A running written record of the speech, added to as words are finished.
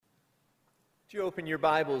Would you open your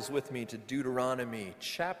Bibles with me to Deuteronomy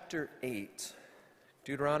chapter 8?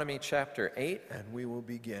 Deuteronomy chapter 8, and we will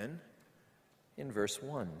begin in verse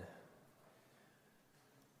 1.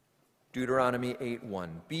 Deuteronomy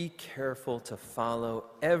 8:1. Be careful to follow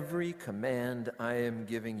every command I am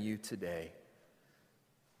giving you today,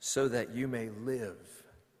 so that you may live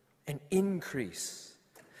and increase,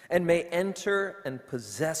 and may enter and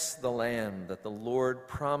possess the land that the Lord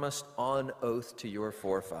promised on oath to your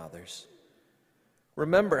forefathers.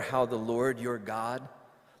 Remember how the Lord your God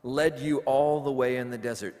led you all the way in the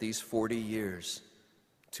desert these 40 years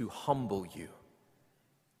to humble you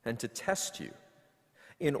and to test you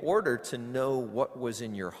in order to know what was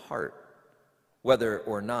in your heart, whether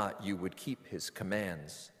or not you would keep his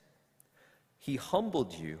commands. He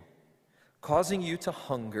humbled you, causing you to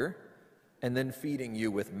hunger, and then feeding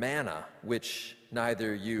you with manna, which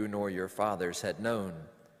neither you nor your fathers had known,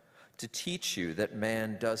 to teach you that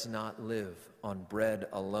man does not live on bread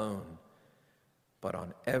alone, but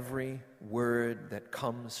on every word that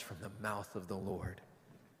comes from the mouth of the Lord.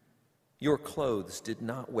 Your clothes did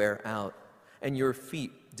not wear out, and your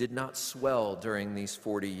feet did not swell during these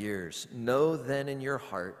 40 years. Know then in your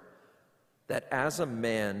heart that as a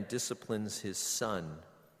man disciplines his son,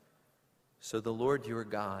 so the Lord your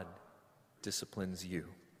God disciplines you.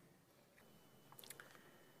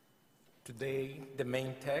 Today, the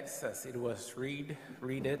main text, as it was read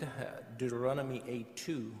Deuteronomy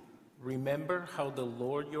 8:2. Remember how the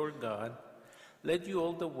Lord your God led you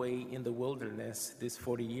all the way in the wilderness these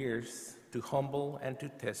 40 years to humble and to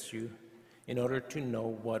test you in order to know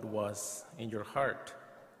what was in your heart,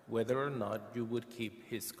 whether or not you would keep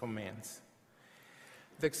his commands.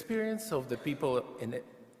 The experience of the people in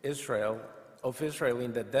Israel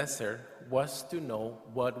in the desert was to know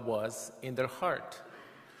what was in their heart.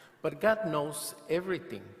 But God knows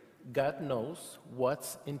everything. God knows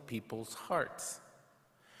what's in people's hearts.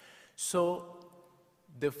 So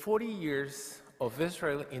the 40 years of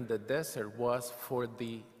Israel in the desert was for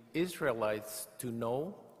the Israelites to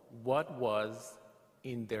know what was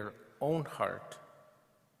in their own heart.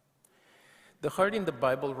 The heart in the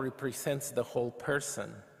Bible represents the whole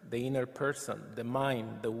person, the inner person, the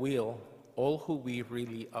mind, the will, all who we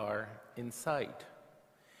really are inside.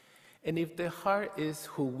 And if the heart is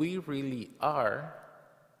who we really are,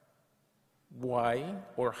 why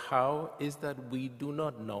or how is that we do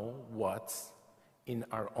not know what's in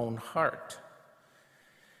our own heart?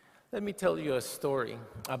 Let me tell you a story.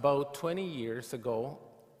 About 20 years ago,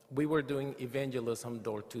 we were doing evangelism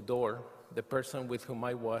door to door. The person with whom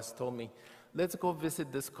I was told me, let's go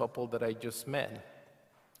visit this couple that I just met.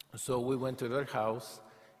 So we went to their house.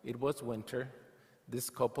 It was winter. This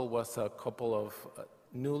couple was a couple of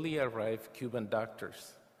newly arrived Cuban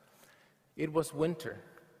doctors. It was winter,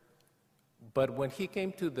 but when he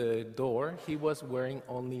came to the door, he was wearing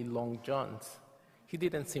only long johns. He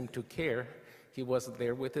didn't seem to care. He was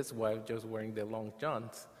there with his wife, just wearing the long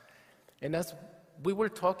johns. And as we were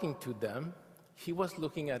talking to them, he was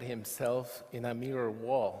looking at himself in a mirror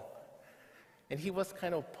wall, and he was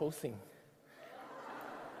kind of posing.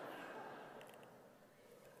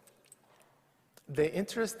 The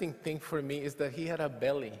interesting thing for me is that he had a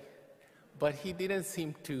belly, but he didn't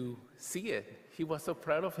seem to see it. He was so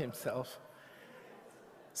proud of himself.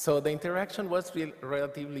 So the interaction was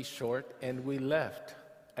relatively short, and we left.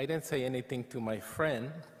 I didn't say anything to my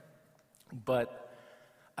friend, but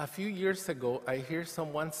a few years ago, I hear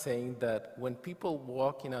someone saying that when people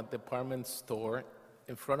walk in a department store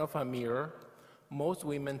in front of a mirror, most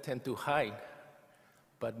women tend to hide,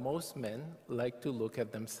 but most men like to look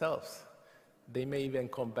at themselves. They may even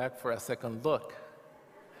come back for a second look.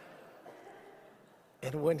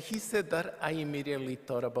 And when he said that, I immediately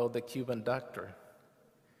thought about the Cuban doctor.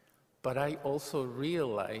 But I also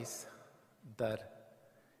realized that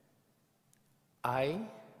I,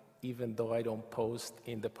 even though I don't post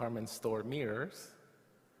in department store mirrors,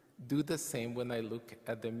 do the same when I look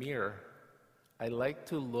at the mirror. I like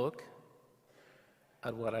to look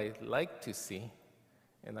at what I like to see,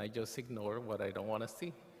 and I just ignore what I don't want to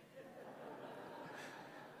see.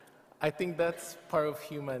 I think that's part of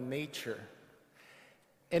human nature.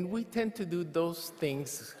 And we tend to do those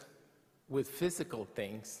things with physical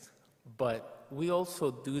things, but we also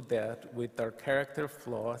do that with our character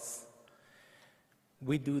flaws.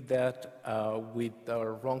 We do that with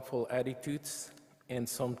our wrongful attitudes, and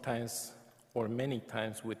sometimes, or many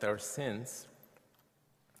times, with our sins.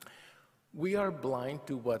 We are blind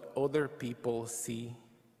to what other people see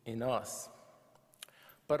in us.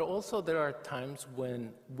 But also there are times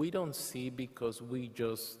when we don't see because we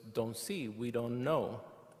just don't see, we don't know.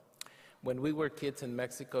 When we were kids in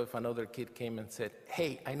Mexico, if another kid came and said,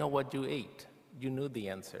 "Hey, I know what you ate," you knew the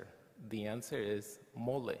answer. The answer is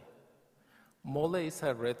mole. Mole is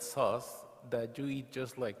a red sauce that you eat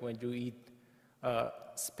just like when you eat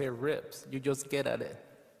spare ribs. You just get at it,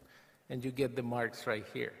 and you get the marks right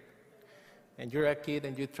here. And you're a kid,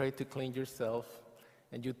 and you try to clean yourself,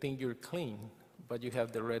 and you think you're clean, but you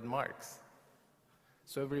have the red marks.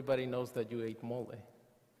 So everybody knows that you ate mole.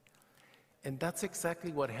 And that's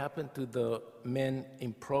exactly what happened to the men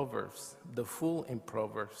in Proverbs, the fool in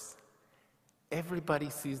Proverbs. Everybody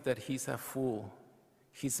sees that he's a fool.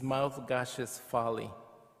 His mouth gushes folly,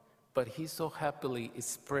 but he so happily is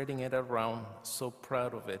spreading it around, so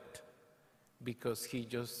proud of it, because he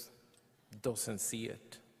just doesn't see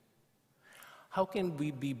it. How can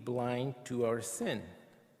we be blind to our sin?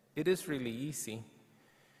 It is really easy,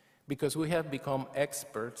 because we have become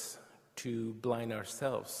experts to blind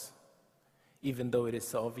ourselves. Even though it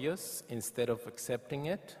is obvious, instead of accepting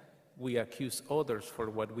it, we accuse others for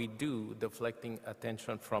what we do, deflecting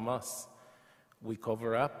attention from us. We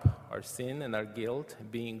cover up our sin and our guilt,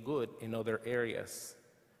 being good in other areas.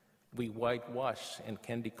 We whitewash and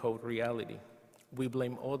candy coat reality. We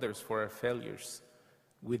blame others for our failures.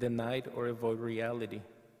 We deny or avoid reality.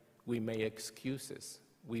 We make excuses.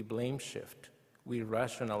 We blame shift. We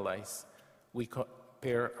rationalize. We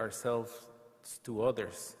compare ourselves to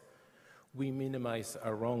others. We minimize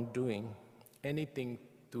our wrongdoing, anything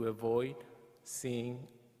to avoid seeing,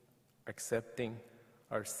 accepting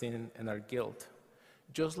our sin and our guilt.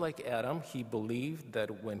 Just like Adam, he believed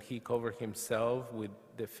that when he covered himself with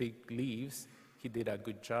the fig leaves, he did a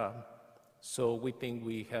good job. So we think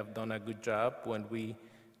we have done a good job when we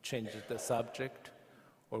change the subject,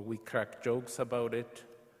 or we crack jokes about it,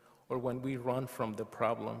 or when we run from the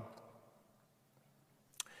problem.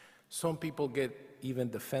 Some people get even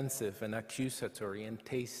defensive and accusatory and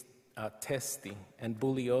testy and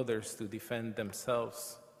bully others to defend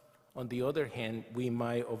themselves. On the other hand, we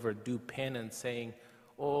might overdo penance, saying,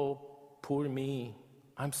 "Oh, poor me,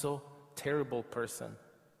 I'm so terrible person,"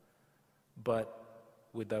 but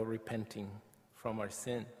without repenting from our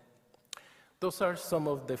sin. Those are some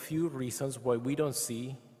of the few reasons why we don't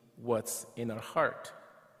see what's in our heart,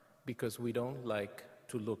 because we don't like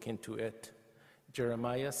to look into it.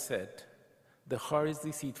 Jeremiah said, "The heart is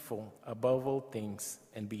deceitful above all things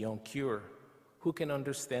and beyond cure. Who can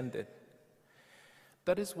understand it?"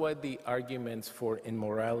 That is why the arguments for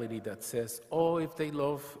immorality that says, "Oh, if they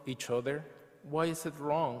love each other, why is it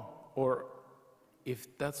wrong?" Or,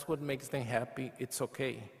 "If that's what makes them happy, it's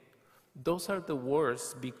okay." Those are the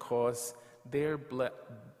worst because they're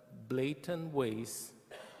blatant ways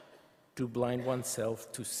to blind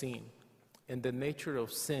oneself to sin. And the nature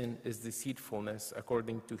of sin is deceitfulness,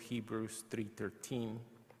 according to Hebrews 3:13.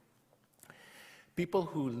 People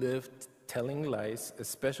who live telling lies,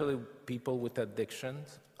 especially people with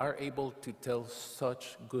addictions, are able to tell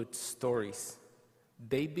such good stories.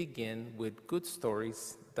 They begin with good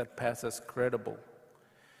stories that pass as credible.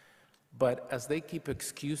 But as they keep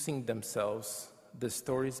excusing themselves, the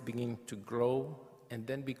stories begin to grow and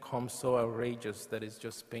then become so outrageous that it's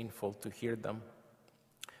just painful to hear them.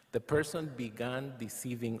 The person began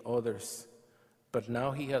deceiving others, but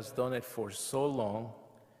now he has done it for so long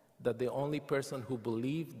that the only person who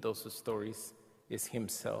believed those stories is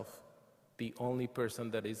himself. The only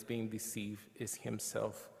person that is being deceived is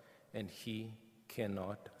himself, and he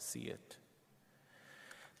cannot see it.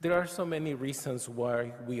 There are so many reasons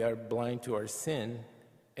why we are blind to our sin,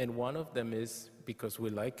 and one of them is because we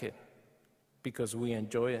like it, because we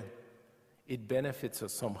enjoy it. It benefits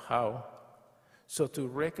us somehow. So to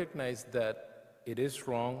recognize that it is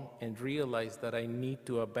wrong and realize that I need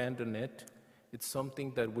to abandon it, it's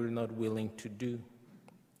something that we're not willing to do.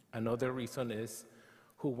 Another reason is,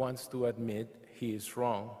 who wants to admit he is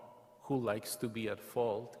wrong? Who likes to be at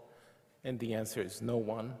fault? And the answer is no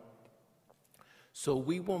one. So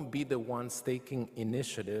we won't be the ones taking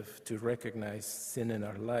initiative to recognize sin in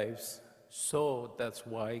our lives. So that's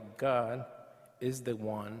why God is the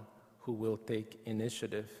one who will take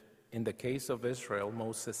initiative. In the case of Israel,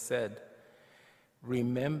 Moses said,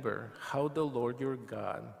 "Remember how the Lord your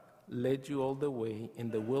God led you all the way in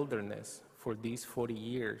the wilderness for these 40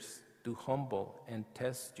 years to humble and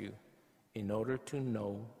test you in order to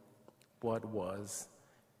know what was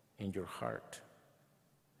in your heart."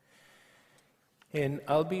 And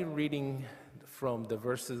I'll be reading from the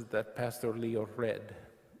verses that Pastor Leo read.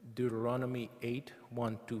 Deuteronomy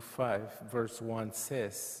 8:1-5, verse 1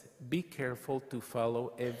 says, "Be careful to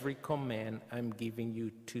follow every command I'm giving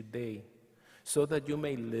you today, so that you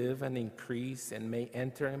may live and increase and may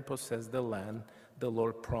enter and possess the land the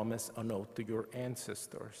Lord promised on oath to your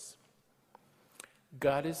ancestors."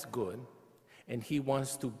 God is good, and He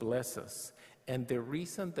wants to bless us. And the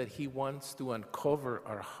reason that he wants to uncover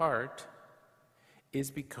our heart is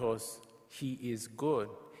because he is good.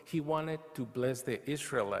 He wanted to bless the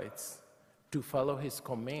Israelites, to follow his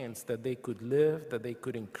commands, that they could live, that they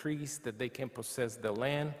could increase, that they can possess the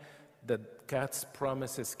land, that God's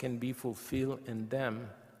promises can be fulfilled in them.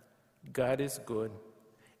 God is good,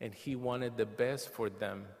 and he wanted the best for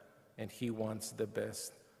them, and he wants the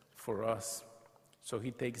best for us. So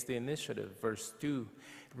he takes the initiative. Verse 2,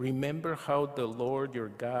 remember how the Lord your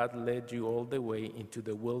God led you all the way into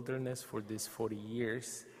the wilderness for these 40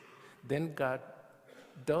 years. Then God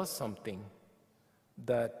does something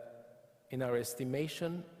that, in our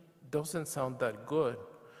estimation, doesn't sound that good,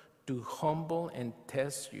 to humble and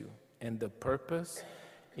test you, and the purpose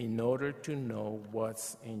in order to know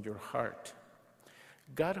what's in your heart.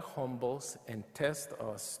 God humbles and tests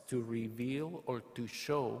us to reveal or to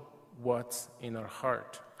show what's in our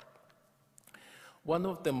heart. One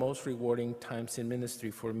of the most rewarding times in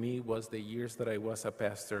ministry for me was the years that I was a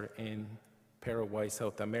pastor in Paraguay,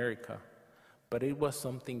 South America. But it was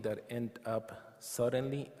something that ended up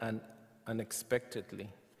suddenly and unexpectedly.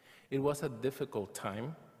 It was a difficult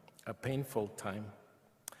time, a painful time.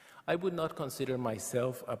 I would not consider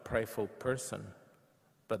myself a prideful person,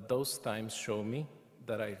 but those times show me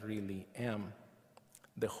that I really am.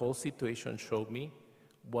 The whole situation showed me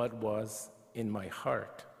what was in my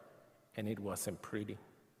heart, and it wasn't pretty.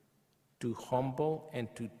 To humble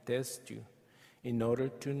and to test you in order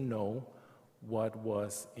to know what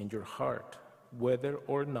was in your heart, whether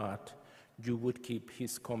or not you would keep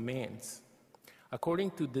his commands.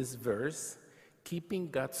 According to this verse, keeping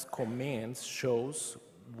God's commands shows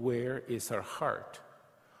where is our heart,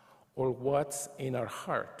 or what's in our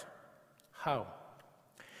heart. How?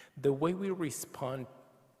 The way we respond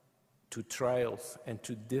to trials and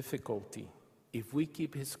to difficulty, if we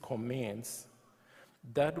keep his commands,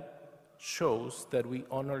 that shows that we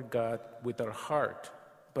honor God with our heart.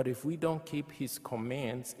 But if we don't keep his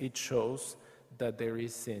commands, it shows that there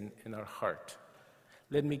is sin in our heart.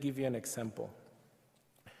 Let me give you an example.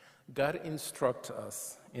 God instructs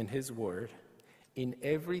us in his word, in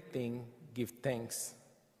everything give thanks.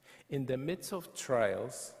 In the midst of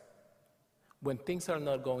trials, when things are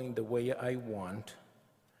not going the way I want,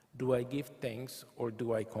 do I give thanks or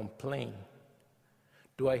do I complain?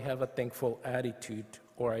 Do I have a thankful attitude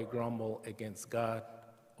or I grumble against God,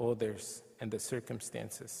 others, and the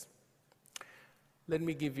circumstances? Let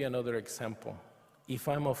me give you another example. If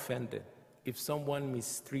I'm offended, if someone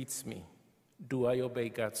mistreats me, do I obey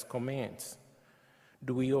God's commands?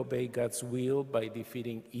 Do we obey God's will by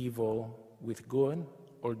defeating evil with good,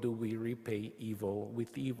 or do we repay evil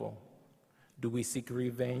with evil? Do we seek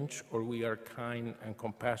revenge, or we are kind and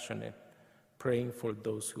compassionate, praying for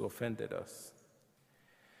those who offended us?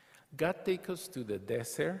 God takes us to the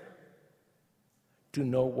desert to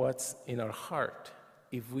know what's in our heart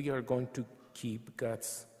if we are going to keep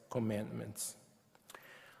God's commandments.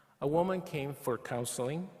 A woman came for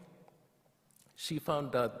counseling. She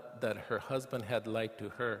found out that her husband had lied to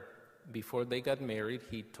her. Before they got married,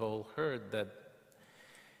 he told her that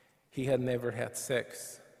he had never had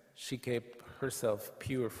sex. She kept herself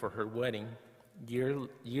pure for her wedding.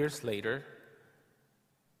 Years later,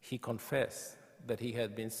 he confessed that he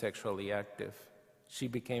had been sexually active. She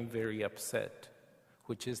became very upset,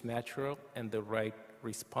 which is natural and the right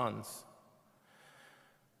response.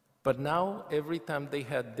 But now, every time they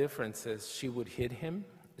had differences, she would hit him,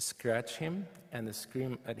 scratch him, and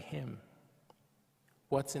scream at him.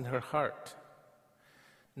 What's in her heart?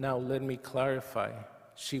 Now, let me clarify.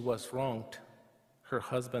 She was wronged. Her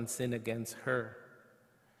husband sinned against her.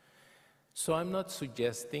 So I'm not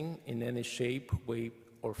suggesting in any shape, way,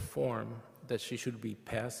 or form that she should be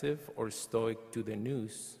passive or stoic to the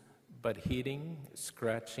news, but hitting,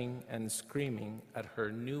 scratching, and screaming at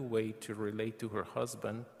her new way to relate to her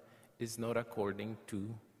husband is not according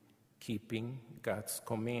to keeping God's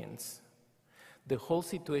commands. The whole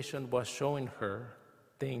situation was showing her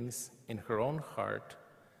things in her own heart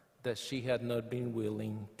that she had not been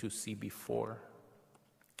willing to see before.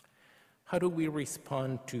 How do we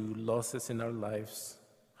respond to losses in our lives?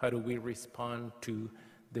 How do we respond to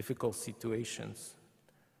difficult situations,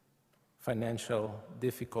 financial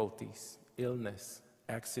difficulties, illness,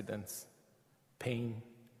 accidents, pain,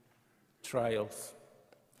 trials?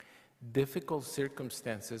 Difficult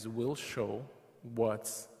circumstances will show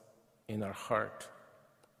what's in our heart.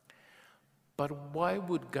 But why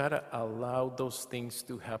would God allow those things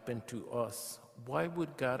to happen to us? Why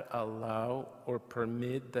would God allow or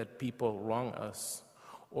permit that people wrong us?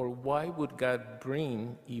 Or why would God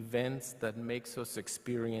bring events that makes us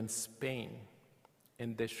experience pain?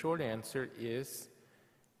 And the short answer is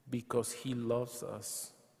because he loves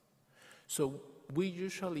us. So we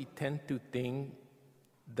usually tend to think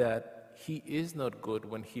that he is not good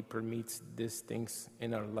when he permits these things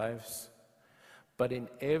in our lives. But in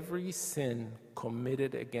every sin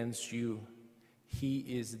committed against you, he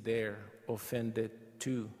is there, offended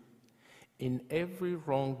too. In every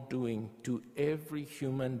wrongdoing to every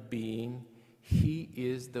human being, he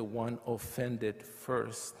is the one offended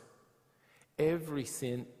first. Every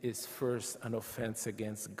sin is first an offense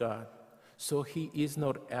against God. So he is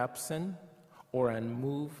not absent or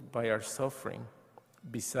unmoved by our suffering.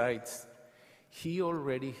 Besides, he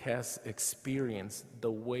already has experienced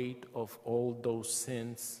the weight of all those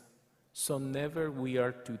sins. So never we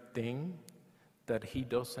are to think that he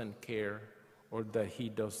doesn't care or that he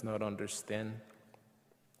does not understand.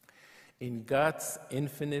 In God's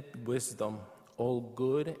infinite wisdom, all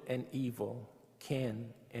good and evil can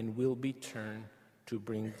and will be turned to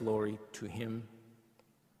bring glory to him.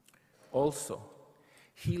 Also,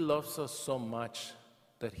 he loves us so much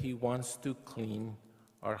that he wants to clean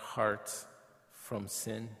our hearts from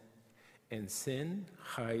sin. And sin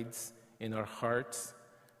hides in our hearts.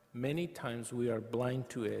 Many times we are blind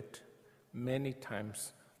to it. Many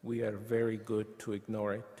times we are very good to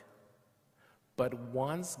ignore it. But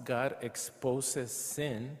once God exposes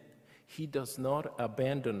sin, he does not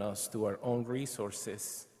abandon us to our own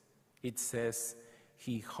resources. It says,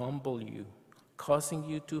 he humbled you, causing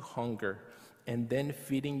you to hunger, and then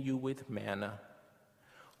feeding you with manna.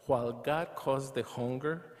 While God caused the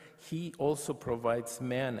hunger, he also provides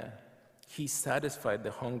manna. He satisfied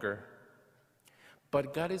the hunger.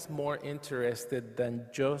 But God is more interested than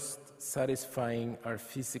just satisfying our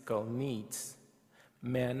physical needs.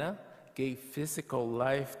 Manna gave physical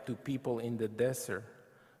life to people in the desert,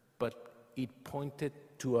 but it pointed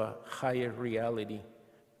to a higher reality,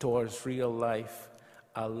 towards real life,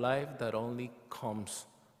 a life that only comes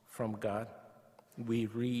from God. We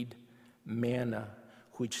read, manna,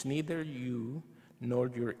 which neither you nor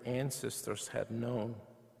your ancestors had known,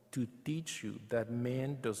 to teach you that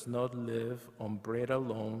man does not live on bread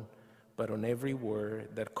alone, but on every word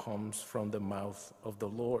that comes from the mouth of the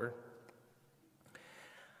Lord.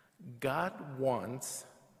 God wants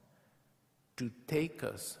to take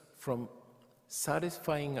us from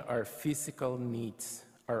satisfying our physical needs,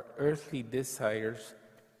 our earthly desires,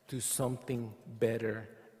 to something better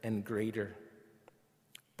and greater.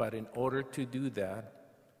 But in order to do that,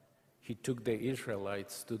 he took the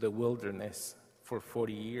Israelites to the wilderness for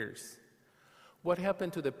 40 years. What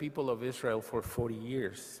happened to the people of Israel for 40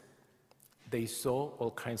 years? They saw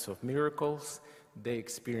all kinds of miracles. They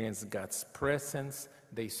experienced God's presence.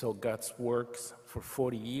 They saw God's works for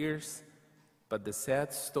 40 years. But the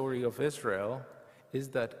sad story of Israel is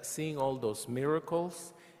that seeing all those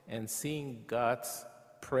miracles and seeing God's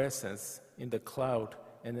presence in the cloud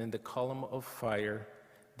and in the column of fire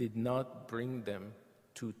did not bring them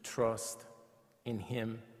to trust in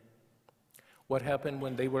him. What happened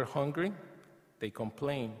when they were hungry? They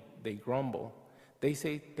complained, they grumbled. They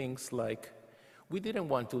say things like, we didn't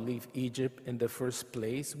want to leave Egypt in the first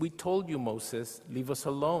place. We told you, Moses, leave us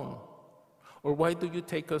alone. Or why do you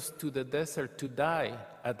take us to the desert to die?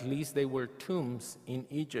 At least they were tombs in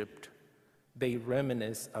Egypt. They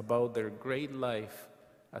reminisce about their great life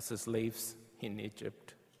as slaves in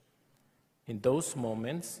Egypt. In those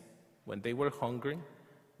moments, when they were hungry,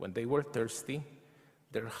 when they were thirsty,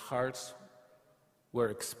 their hearts were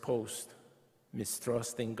exposed,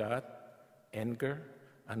 mistrusting God, anger,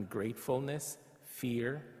 ungratefulness,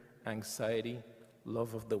 fear, anxiety,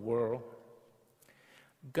 love of the world.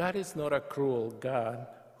 God is not a cruel God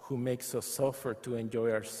who makes us suffer to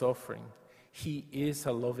enjoy our suffering. He is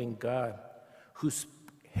a loving God who's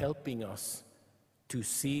helping us to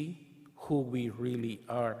see who we really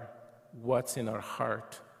are, what's in our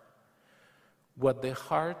heart. What the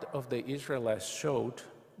heart of the Israelites showed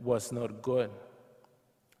was not good,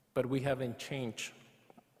 but we haven't changed.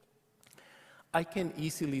 I can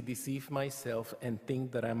easily deceive myself and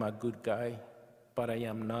think that I'm a good guy, but I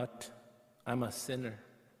am not. I'm a sinner.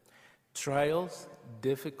 Trials,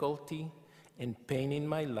 difficulty, and pain in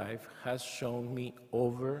my life has shown me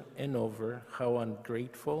over and over how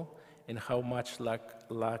ungrateful and how much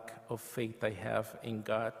lack of faith I have in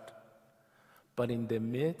God. But in the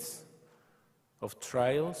midst of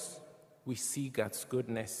trials, we see God's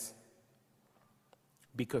goodness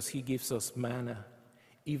because he gives us manna,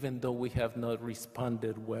 even though we have not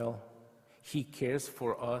responded well. He cares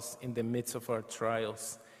for us in the midst of our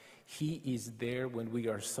trials. He is there when we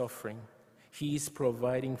are suffering. He is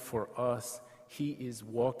providing for us. He is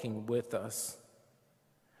walking with us.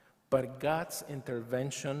 But God's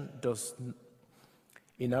intervention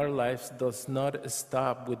in our lives does not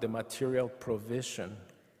stop with the material provision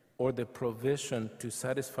or the provision to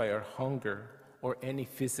satisfy our hunger or any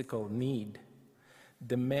physical need.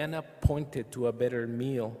 The manna pointed to a better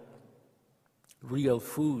meal, real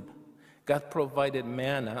food. God provided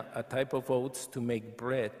manna, a type of oats, to make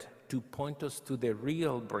bread, to point us to the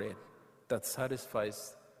real bread that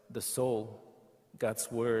satisfies the soul,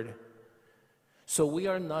 God's word. So we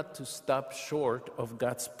are not to stop short of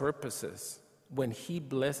God's purposes when He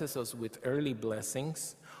blesses us with early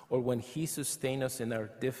blessings or when He sustains us in our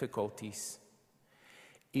difficulties.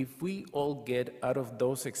 If we all get out of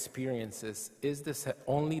those experiences is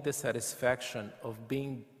only the satisfaction of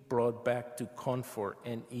being brought back to comfort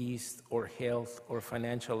and ease or health or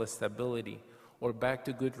financial stability or back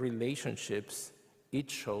to good relationships, it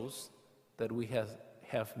shows that we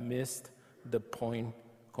have missed the point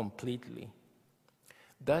completely.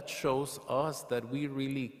 That shows us that we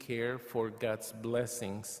really care for God's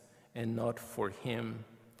blessings and not for Him.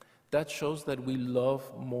 That shows that we love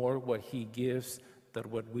more what He gives than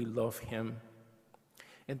what we love Him.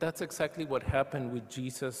 And that's exactly what happened with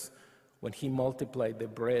Jesus when He multiplied the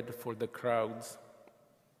bread for the crowds.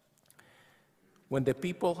 When the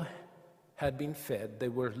people had been fed, they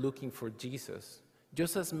were looking for Jesus.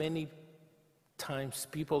 Just as many times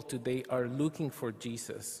people today are looking for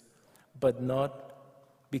Jesus, but not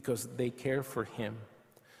because they care for Him.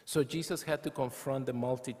 So Jesus had to confront the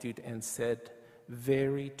multitude and said,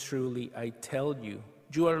 "Very truly, I tell you,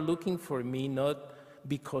 you are looking for me not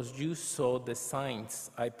because you saw the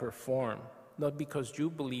signs I perform, not because you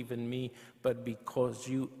believe in me, but because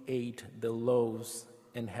you ate the loaves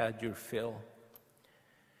and had your fill."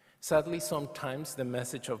 Sadly, sometimes the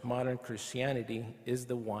message of modern Christianity is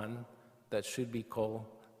the one that should be called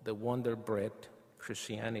the Wonder Bread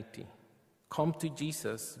Christianity. Come to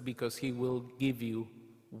Jesus because He will give you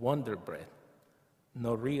wonder bread,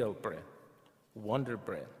 no real bread, wonder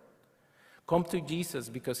bread. Come to Jesus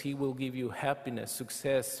because He will give you happiness,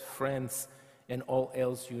 success, friends, and all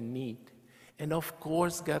else you need. And of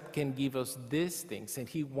course, God can give us these things, and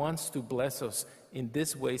He wants to bless us in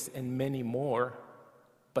these ways and many more,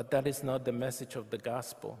 but that is not the message of the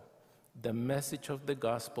gospel. The message of the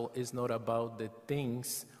gospel is not about the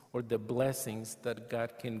things or the blessings that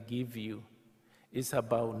God can give you. It's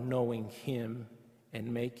about knowing Him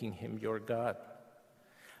and making Him your God.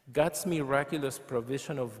 God's miraculous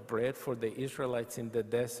provision of bread for the Israelites in the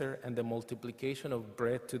desert and the multiplication of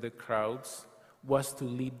bread to the crowds was to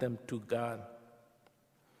lead them to God.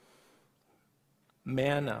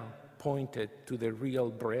 Manna pointed to the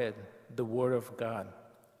real bread, the Word of God,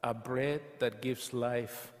 a bread that gives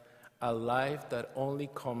life, a life that only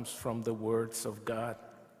comes from the words of God.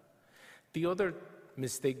 The other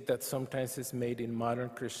mistake that sometimes is made in modern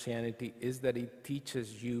Christianity is that it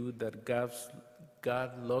teaches you that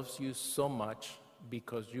God loves you so much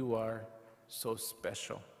because you are so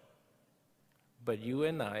special. But you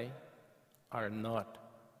and I are not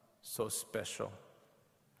so special.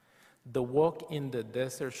 The walk in the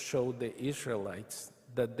desert showed the Israelites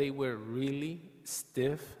that they were really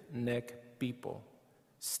stiff-necked people,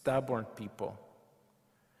 stubborn people.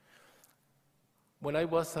 When I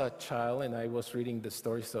was a child and I was reading the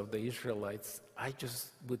stories of the Israelites, I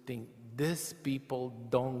just would think, these people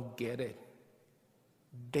don't get it.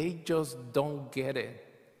 They just don't get it.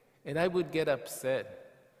 And I would get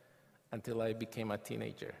upset until I became a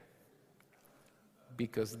teenager,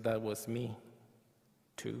 because that was me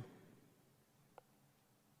too.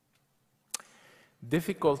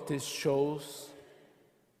 Difficulties shows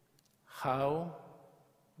how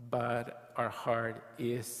bad our heart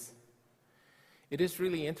is. It is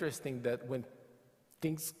really interesting that when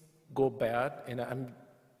things go bad, and I'm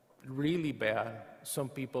really bad, some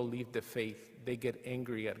people leave the faith. They get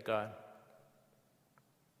angry at God.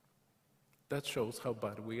 That shows how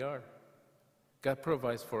bad we are. God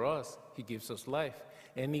provides for us. He gives us life.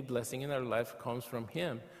 Any blessing in our life comes from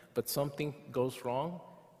Him. But something goes wrong,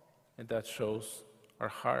 and that shows our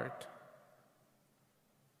heart.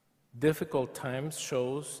 Difficult times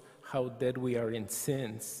shows how dead we are in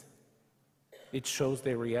sins. It shows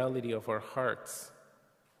the reality of our hearts.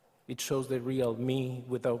 It shows the real me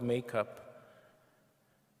without makeup.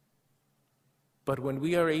 But when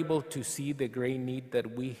we are able to see the great need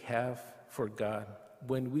that we have for God,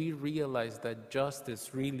 when we realize that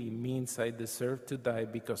justice really means I deserve to die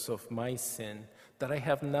because of my sin, that I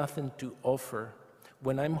have nothing to offer,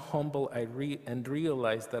 when I'm humble and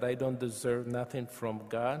realize that I don't deserve nothing from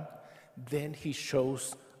God, then He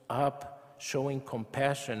shows up, showing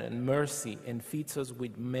compassion and mercy, and feeds us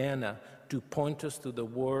with manna to point us to the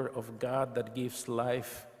Word of God that gives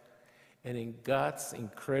life. And in God's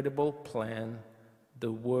incredible plan,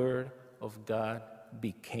 the Word of God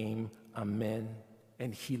became a man,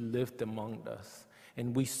 and he lived among us,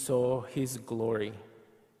 and we saw his glory.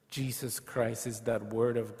 Jesus Christ is that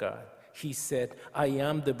Word of God. He said, I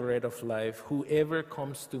am the bread of life. Whoever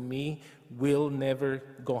comes to me will never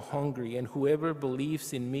go hungry, and whoever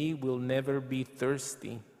believes in me will never be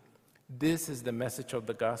thirsty. This is the message of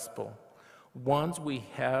the gospel. Once we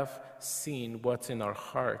have seen what's in our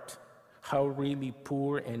heart, how really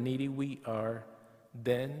poor and needy we are,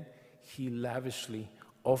 then he lavishly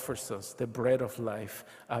offers us the bread of life,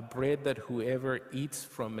 a bread that whoever eats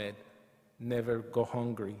from it never go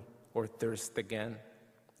hungry or thirst again.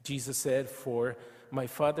 Jesus said, for my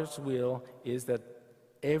Father's will is that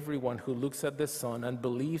everyone who looks at the Son and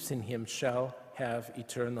believes in him shall have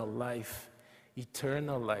eternal life.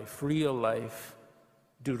 Eternal life, real life.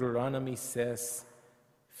 Deuteronomy says,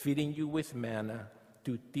 feeding you with manna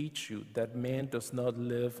to teach you that man does not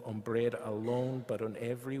live on bread alone, but on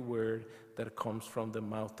every word that comes from the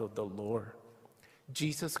mouth of the Lord.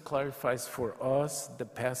 Jesus clarifies for us the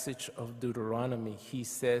passage of Deuteronomy. He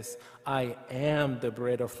says, I am the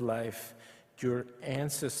bread of life. Your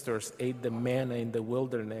ancestors ate the manna in the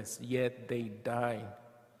wilderness, yet they died.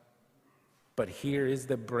 But here is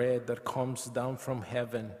the bread that comes down from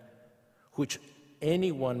heaven, which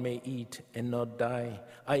anyone may eat and not die.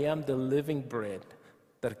 I am the living bread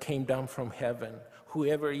that came down from heaven.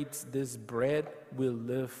 Whoever eats this bread will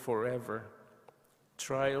live forever.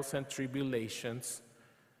 Trials and tribulations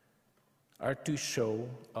are to show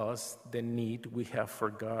us the need we have for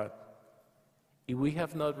God. If we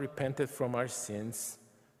have not repented from our sins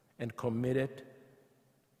and committed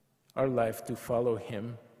our life to follow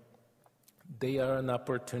him, they are an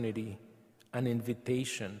opportunity, an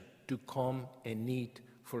invitation to come and eat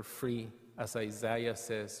for free, as Isaiah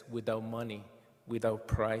says, without money, without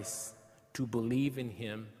price, to believe in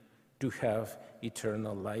him, to have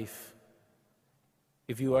eternal life.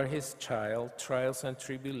 If you are his child, trials and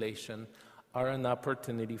tribulation are an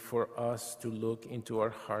opportunity for us to look into our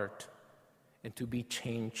heart and to be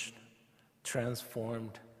changed,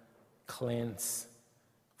 transformed, cleansed,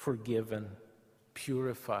 forgiven,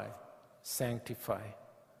 purified, sanctified.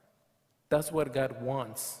 That's what God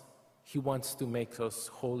wants. He wants to make us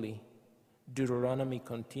holy. Deuteronomy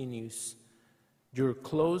continues, your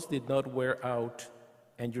clothes did not wear out,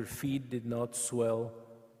 and your feet did not swell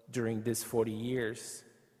during these 40 years.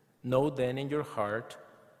 Know then in your heart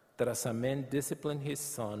that as a man disciplines his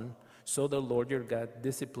son, so the Lord your God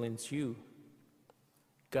disciplines you.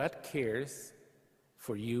 God cares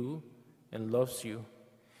for you and loves you.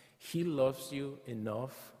 He loves you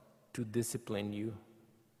enough to discipline you.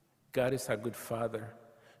 God is a good father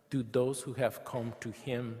to those who have come to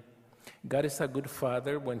him. God is a good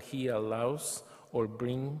father when he allows or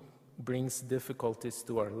brings difficulties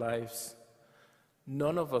to our lives.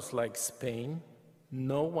 None of us likes pain.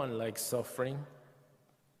 No one likes suffering.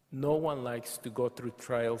 No one likes to go through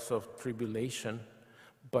trials of tribulation,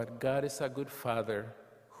 but God is a good father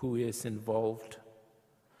who is involved.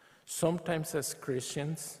 Sometimes as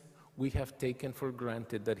Christians, we have taken for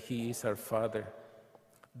granted that he is our father.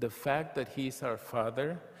 The fact that he is our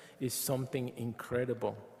father is something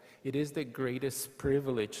incredible. It is the greatest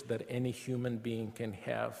privilege that any human being can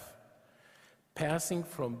have. Passing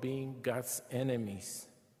from being God's enemies,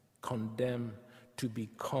 condemned, to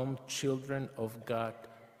become children of God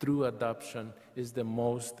through adoption is the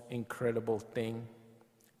most incredible thing.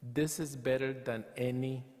 This is better than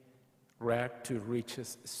any rag to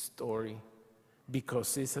riches story,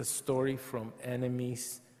 because it's a story from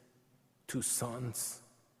enemies to sons.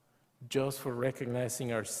 Just for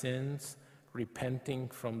recognizing our sins, repenting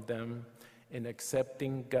from them, and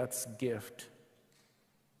accepting God's gift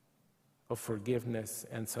of forgiveness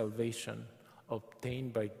and salvation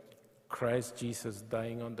obtained by Christ Jesus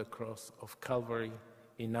dying on the cross of Calvary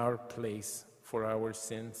in our place for our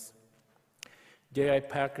sins. J.I.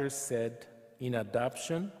 Packer said, in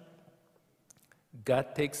adoption,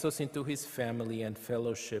 God takes us into his family and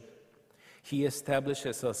fellowship. He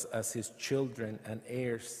establishes us as his children and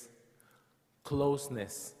heirs.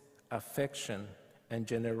 Closeness, affection, and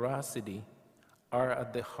generosity are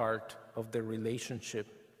at the heart of the relationship.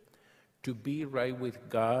 To be right with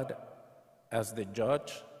God as the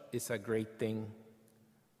judge is a great thing,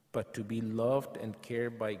 but to be loved and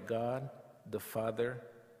cared by God, the Father,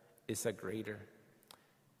 is a greater.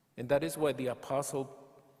 And that is why the Apostle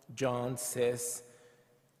John says,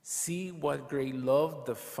 see what great love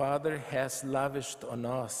the Father has lavished on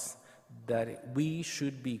us, that we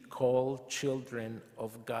should be called children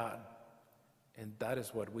of God. And that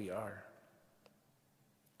is what we are.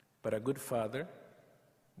 But a good father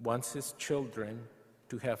wants his children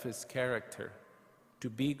to have his character, to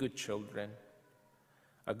be good children.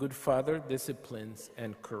 A good father disciplines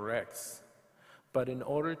and corrects, but in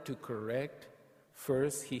order to correct,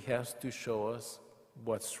 first he has to show us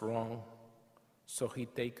what's wrong. So he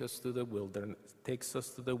takes us to the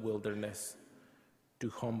wilderness to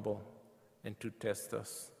humble and to test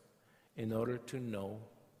us in order to know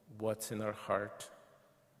what's in our heart,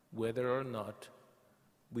 whether or not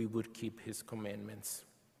we would keep his commandments.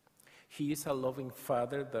 He is a loving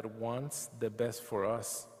Father that wants the best for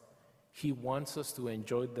us. He wants us to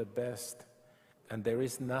enjoy the best, and there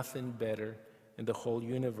is nothing better in the whole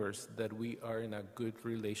universe that we are in a good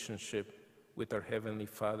relationship with our Heavenly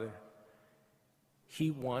Father.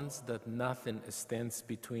 He wants that nothing stands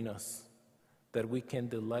between us, that we can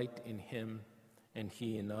delight in him and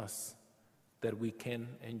he in us, that we can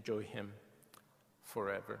enjoy him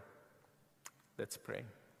forever. Let's pray.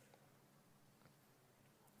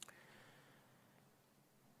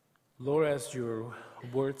 Lord, as your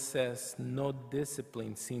word says, no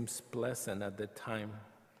discipline seems pleasant at the time,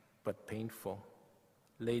 but painful.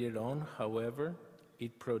 Later on, however,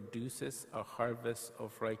 it produces a harvest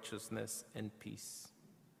of righteousness and peace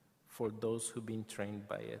for those who've been trained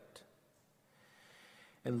by it.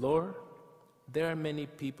 And Lord, there are many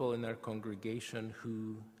people in our congregation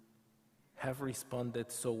who have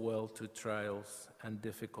responded so well to trials and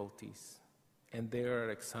difficulties, and they are an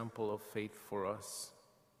example of faith for us.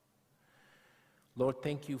 Lord,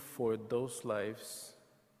 thank you for those lives,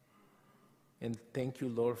 and thank you,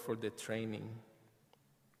 Lord, for the training.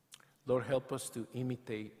 Lord, help us to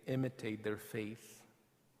imitate their faith.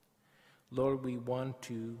 Lord, we want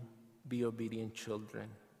to be obedient children.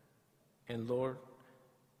 And Lord,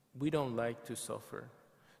 we don't like to suffer.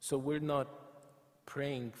 So we're not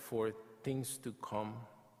praying for things to come.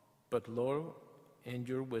 But Lord, in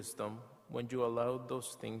your wisdom, when you allow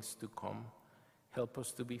those things to come, help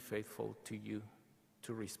us to be faithful to you,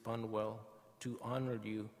 to respond well, to honor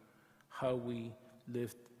you, how we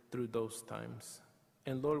lived through those times.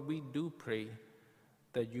 And Lord, we do pray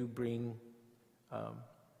that you bring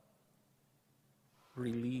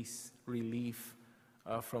relief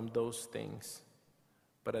from those things.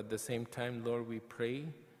 But at the same time, Lord, we pray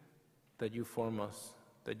that you form us,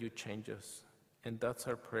 that you change us. And that's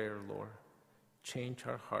our prayer, Lord. Change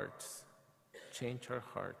our hearts. Change our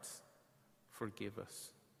hearts. Forgive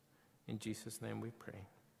us. In Jesus' name we pray.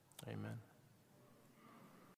 Amen.